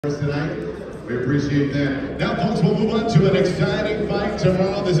Tonight. We appreciate that. Now, folks, we'll move on to an exciting fight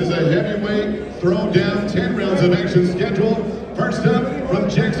tomorrow. This is a heavyweight throwdown, 10 rounds of action scheduled. First up, from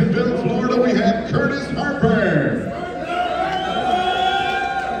Jacksonville, Florida, we have Curtis Harper.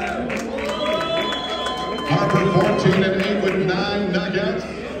 Harper 14-8 with 9 knockouts.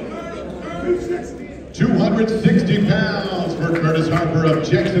 260 pounds for Curtis Harper of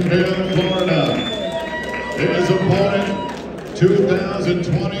Jacksonville, Florida. His opponent,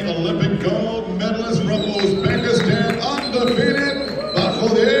 2020 Olympic gold medalist from Uzbekistan, undefeated,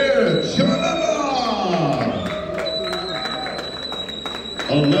 Bachodira, Жалолова.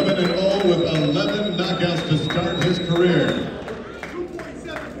 11-0 with 11 knockouts to start his career.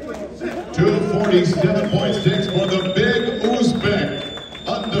 247.6 for the big Uzbek,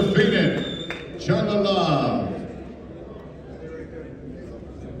 undefeated, Жалолова.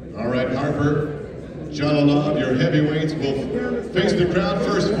 All right, Harper, Жалолова, your heavyweights will face the crowd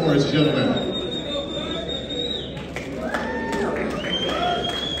first for us, gentlemen.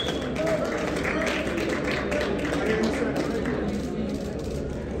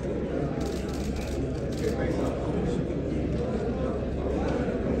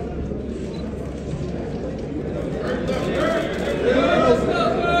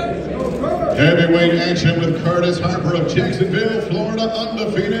 Heavyweight action with Curtis Harper of Jacksonville, Florida,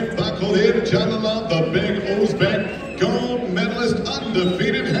 undefeated, Bhakhtir Jalilov, the big Uzbek gold medalist,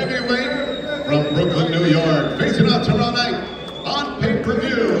 undefeated heavyweight from Brooklyn, New York. Facing off tomorrow night on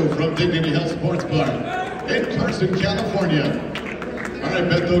pay-per-view from Dignity Health Sports Bar in Carson, California. All right,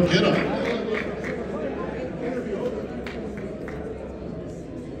 Beto, get him.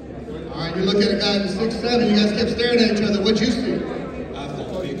 All right, you're looking at a guy who's 6'7", you guys kept staring at each other. What'd you see?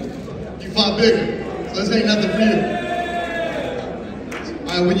 You fought bigger, so this ain't nothing for you.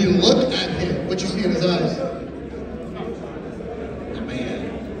 All right, when you look at him, what you see in his eyes? A man.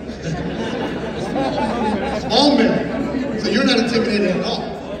 Small man. So you're not intimidated at all.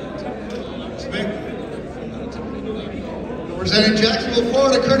 Representing Jacksonville,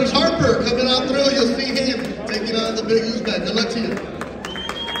 Florida, Curtis Harper coming out through. You'll see him taking on the big Uzbek. Good luck to you.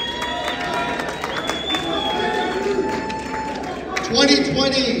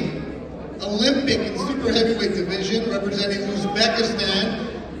 2020 Olympic and super heavyweight division, representing Uzbekistan,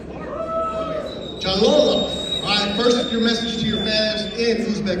 Жалолова. All right, first your message to your fans in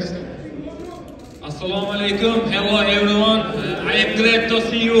Uzbekistan. Assalamu alaikum. Hello everyone. I am glad to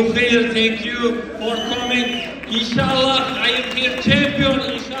see you here. Thank you for coming. Inshallah, I am here champion.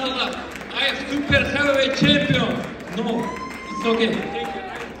 Inshallah, I am super heavyweight champion. No, it's okay. Thank you.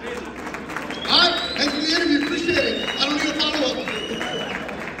 All right, thanks for the interview. Appreciate it. I don't need a follow-up.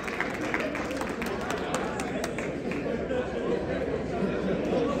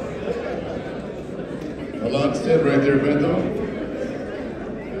 A lot said right there, Beto.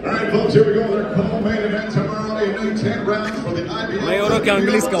 All right, folks, here we go. Their co-main event tomorrow evening, 10 rounds for the IBF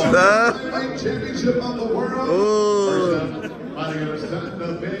Championship of the World. First up, fighting out of Santa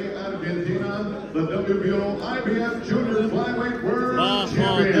Fe, Argentina, the WBO IBF Junior Flyweight World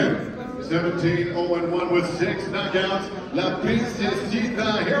Champion. 17-0-1 with 6 knockouts. La Princesita,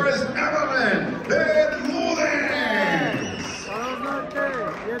 here is Evelyn Bermudez.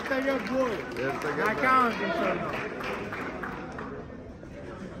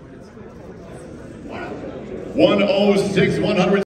 106, 100.